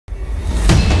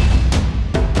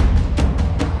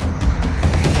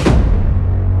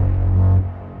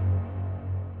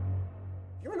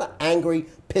angry,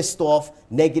 pissed off,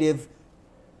 negative,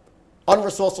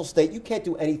 unresourceful state, you can't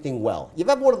do anything well. You've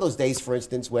had one of those days, for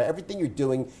instance, where everything you're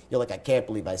doing, you're like, I can't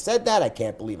believe I said that. I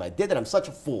can't believe I did that. I'm such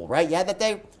a fool, right? You had that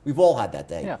day? We've all had that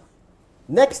day. Yeah.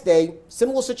 Next day,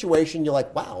 similar situation, you're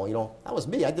like, wow, you know, that was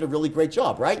me. I did a really great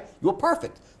job, right? You were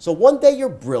perfect. So one day you're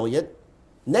brilliant.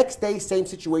 Next day, same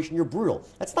situation, you're brutal.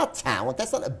 That's not talent.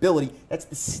 That's not ability. That's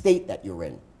the state that you're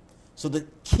in. So the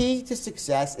key to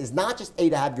success is not just A,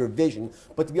 to have your vision,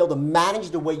 but to be able to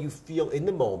manage the way you feel in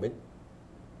the moment.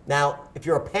 Now, if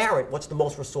you're a parent, what's the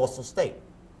most resourceful state?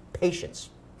 Patience.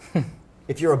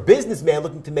 If you're a businessman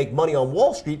looking to make money on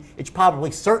Wall Street, it's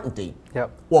probably certainty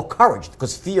or courage,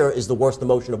 because fear is the worst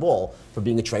emotion of all for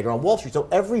being a trader on Wall Street. So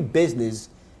every business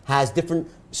has different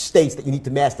states that you need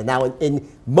to master. Now, in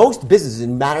most businesses,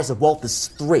 in matters of wealth, there's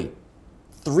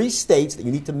three states that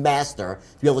you need to master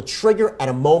to be able to trigger at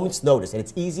a moment's notice. And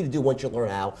it's easy to do once you learn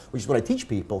how, which is what I teach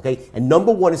people, okay? And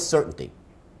number one is certainty,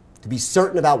 to be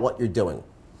certain about what you're doing.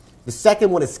 The second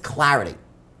one is clarity,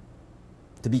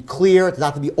 to be clear,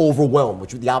 not to be overwhelmed,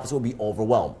 which the opposite would be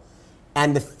overwhelmed.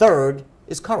 And the third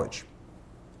is courage,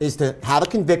 is to have a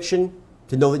conviction,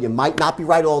 to know that you might not be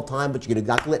right all the time, but you're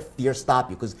not going to let fear stop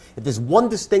you. Because if there's one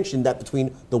distinction that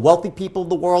between the wealthy people of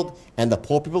the world and the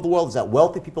poor people of the world, is that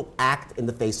wealthy people act in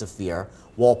the face of fear,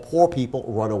 while poor people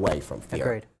run away from fear.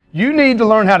 Agreed. You need to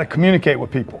learn how to communicate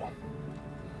with people.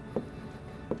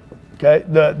 Okay,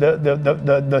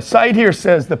 the site here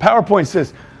says, the PowerPoint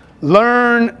says,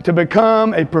 learn to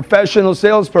become a professional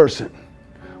salesperson.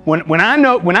 When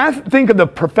I think of the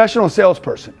professional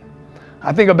salesperson,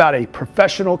 I think about a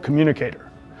professional communicator.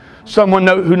 Someone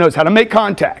who knows how to make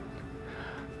contact.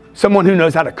 Someone who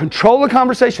knows how to control a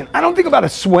conversation. I don't think about a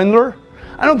swindler.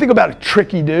 I don't think about a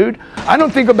tricky dude. I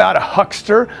don't think about a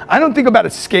huckster. I don't think about a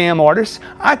scam artist.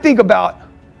 I think about,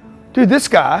 dude, this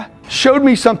guy showed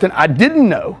me something I didn't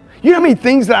know. You know how many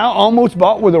things that I almost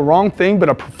bought were the wrong thing, but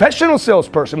a professional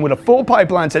salesperson with a full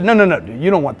pipeline said, no, dude,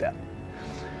 you don't want that.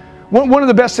 One of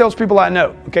the best salespeople I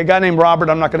know, okay, a guy named Robert,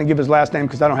 I'm not going to give his last name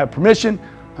because I don't have permission.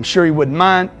 I'm sure he wouldn't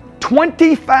mind.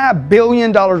 $25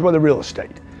 billion worth of real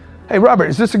estate. Hey, Robert,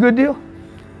 is this a good deal?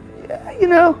 Yeah, you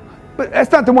know, but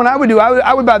that's not the one I would do.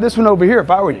 I would buy this one over here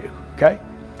if I were you, okay?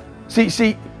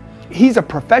 See, he's a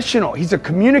professional. He's a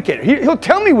communicator. He'll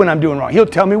tell me when I'm doing wrong. He'll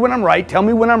tell me when I'm right, tell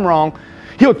me when I'm wrong.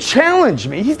 He'll challenge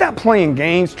me. He's not playing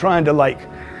games trying to like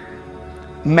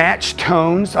match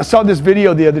tones. I saw this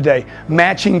video the other day,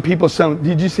 matching people's tone.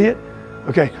 Did you see it?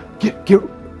 Okay, get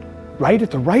right at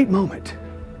the right moment.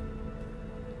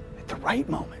 At the right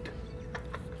moment.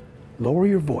 Lower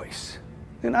your voice.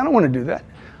 And I don't want to do that.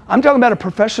 I'm talking about a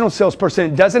professional salesperson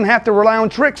that doesn't have to rely on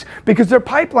tricks because their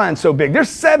pipeline's so big. There's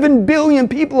 7 billion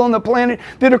people on the planet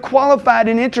that are qualified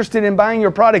and interested in buying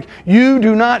your product. You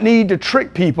do not need to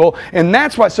trick people, and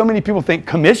that's why so many people think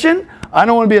commission, I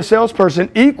don't want to be a salesperson,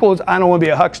 equals I don't want to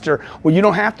be a huckster. Well, you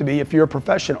don't have to be if you're a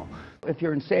professional. If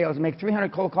you're in sales, make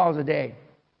 300 cold calls a day.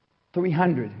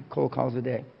 300 cold calls a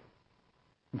day.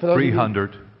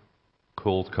 300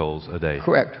 cold calls a day.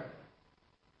 Correct.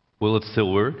 Will it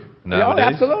still work nowadays? Oh,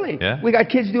 absolutely. Yeah? We got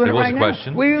kids doing it right now.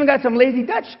 Question. We even got some lazy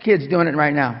Dutch kids doing it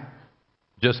right now.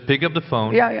 Just pick up the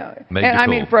phone. Yeah. Make and the I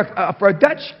mean, for a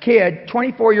Dutch kid,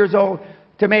 24 years old,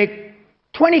 to make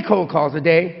 20 cold calls a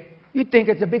day, you'd think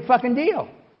it's a big fucking deal.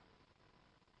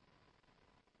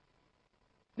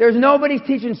 There's nobody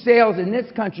teaching sales in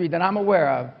this country that I'm aware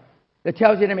of that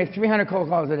tells you to make 300 cold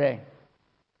calls a day.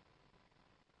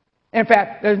 In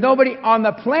fact, there's nobody on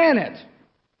the planet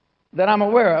that I'm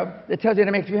aware of that tells you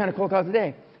to make 300 cold calls a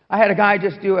day. I had a guy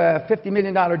just do a $50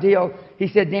 million deal. He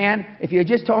said, Dan, if you had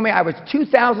just told me I was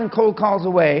 2,000 cold calls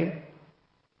away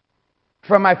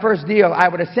from my first deal, I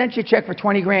would have sent you a check for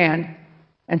 20 grand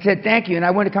and said thank you, and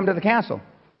I wouldn't have come to the castle.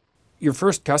 Your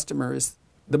first customer is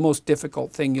the most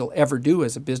difficult thing you'll ever do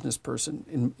as a business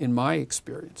person, in my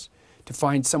experience. To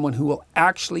find someone who will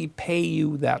actually pay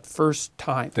you that first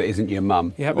time. That isn't your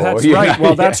mum. Yeah, that's right.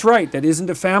 Well, that's right. That isn't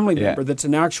a family member. That's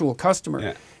an actual customer.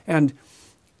 Yeah. And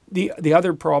the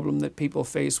other problem that people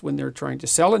face when they're trying to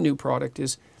sell a new product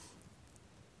is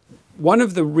one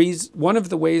of the ways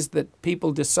that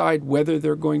people decide whether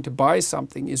they're going to buy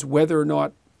something is whether or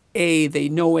not A, they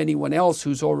know anyone else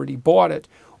who's already bought it,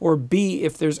 or B,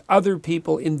 if there's other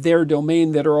people in their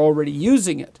domain that are already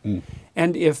using it.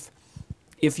 And if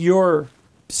your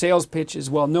sales pitch is,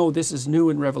 well, no, this is new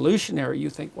and revolutionary, you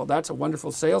think, well, that's a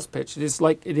wonderful sales pitch. It is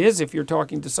like it is if you're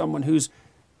talking to someone who's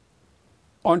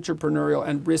entrepreneurial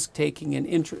and risk-taking and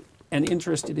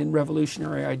interested in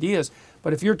revolutionary ideas.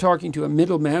 But if you're talking to a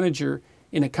middle manager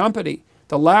in a company,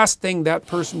 the last thing that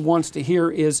person wants to hear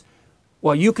is,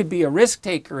 well, you could be a risk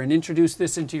taker and introduce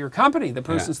this into your company. The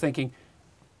person's thinking,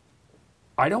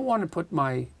 I don't want to put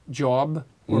my job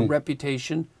or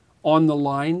reputation on the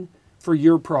line for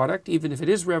your product, even if it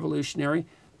is revolutionary,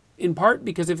 in part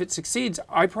because if it succeeds,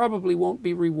 I probably won't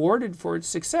be rewarded for its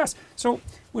success. So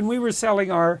when we were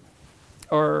selling our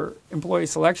employee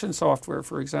selection software,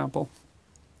 for example,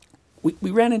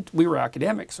 we were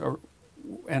academics,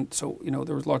 and so, you know,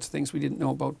 there was lots of things we didn't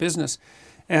know about business.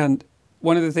 And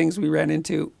one of the things we ran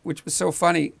into, which was so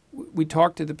funny, we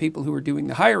talked to the people who were doing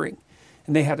the hiring,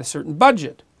 and they had a certain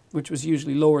budget, which was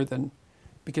usually lower than,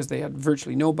 because they had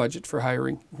virtually no budget for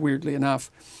hiring, weirdly enough.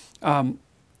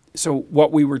 So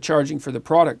what we were charging for the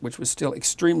product, which was still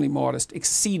extremely modest,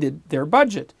 exceeded their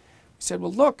budget. We said,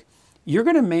 well, look, you're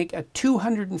going to make a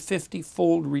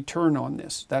 250-fold return on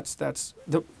this.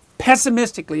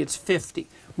 Pessimistically, it's 50.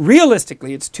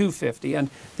 Realistically, it's 250, and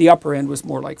the upper end was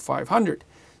more like 500.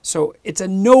 So it's a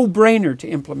no-brainer to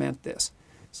implement this.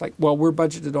 It's like, well, we're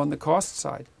budgeted on the cost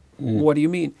side. What do you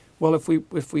mean? Well,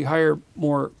 if we hire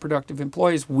more productive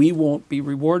employees, we won't be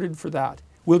rewarded for that.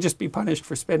 We'll just be punished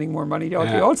for spending more money at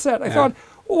the outset. I thought,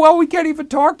 well, we can't even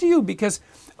talk to you because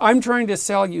I'm trying to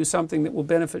sell you something that will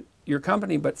benefit your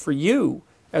company, but for you,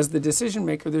 as the decision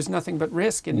maker, there's nothing but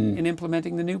risk in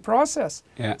implementing the new process.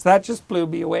 So that just blew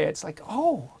me away. It's like,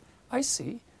 oh, I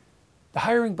see. The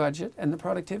hiring budget and the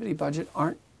productivity budget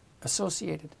aren't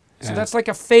associated. So that's like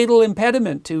a fatal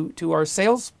impediment to our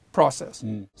sales process.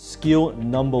 Skill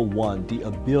number one, the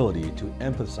ability to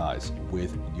empathize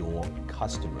with your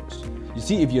customers. You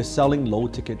see, if you're selling low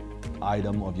ticket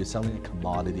item, or if you're selling a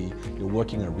commodity, you're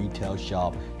working in a retail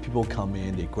shop, people come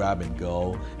in, they grab and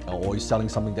go, or you're selling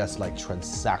something that's like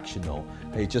transactional.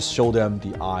 Hey, just show them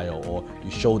the aisle, or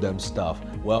you show them stuff.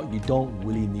 Well, you don't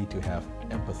really need to have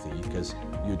empathy because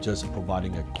you're just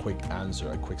providing a quick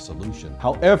answer, a quick solution.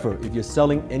 However, if you're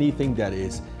selling anything that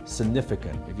is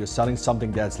significant, if you're selling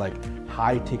something that's like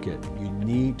high ticket, you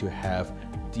need to have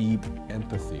deep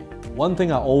empathy. One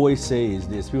thing I always say is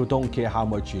this: people don't care how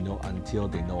much you know until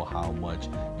they know how much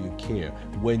you care.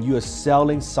 When you are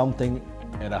selling something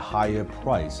at a higher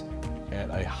price, at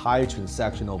a higher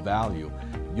transactional value,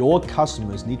 your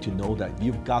customers need to know that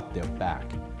you've got their back,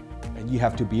 and you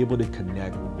have to be able to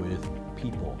connect with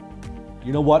people.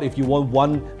 You know what? If you want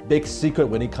one big secret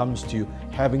when it comes to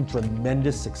having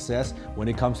tremendous success, when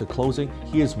it comes to closing,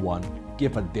 here's one: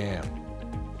 give a damn.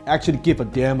 Actually give a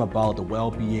damn about the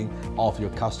well-being of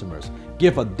your customers.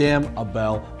 Give a damn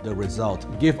about the result.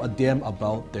 Give a damn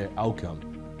about their outcome.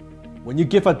 When you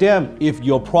give a damn, if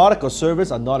your product or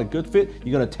service are not a good fit,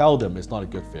 you're gonna tell them it's not a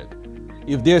good fit.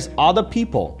 If there are other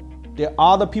people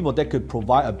that could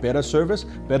provide a better service,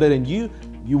 better than you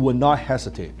will not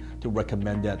hesitate to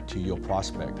recommend that to your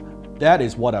prospect. That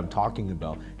is what I'm talking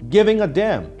about. Giving a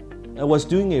damn. I was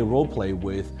doing a role play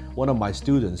with one of my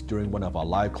students during one of our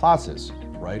live classes,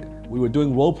 right? We were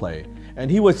doing role play,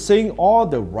 and he was saying all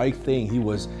the right thing. He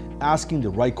was asking the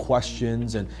right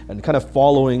questions and kind of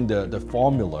following the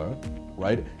formula,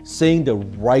 right? Saying the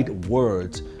right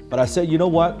words. But I said, you know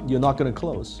what? You're not gonna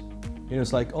close. And he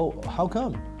was like, oh, how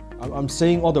come? I'm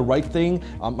saying all the right thing.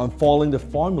 I'm following the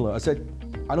formula. I said,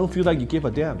 I don't feel like you give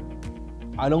a damn.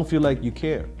 I don't feel like you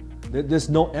care. There's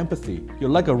no empathy. You're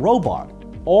like a robot.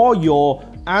 All your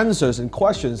answers and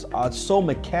questions are so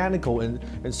mechanical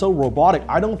and so robotic.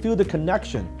 I don't feel the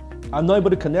connection. I'm not able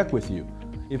to connect with you.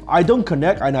 If I don't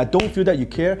connect and I don't feel that you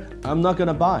care, I'm not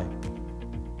gonna buy.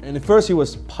 And at first he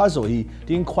was puzzled. He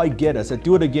didn't quite get it. I said,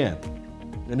 do it again.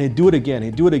 And he'd do it again,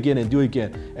 he'd do it again, and do it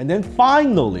again. And then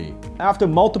finally, after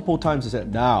multiple times, he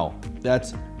said, now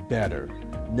that's better.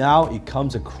 Now it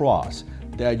comes across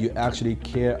that you actually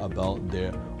care about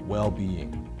their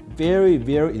well-being. Very,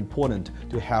 very important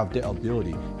to have the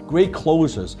ability. Great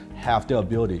closers have the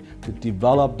ability to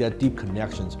develop their deep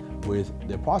connections with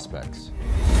their prospects.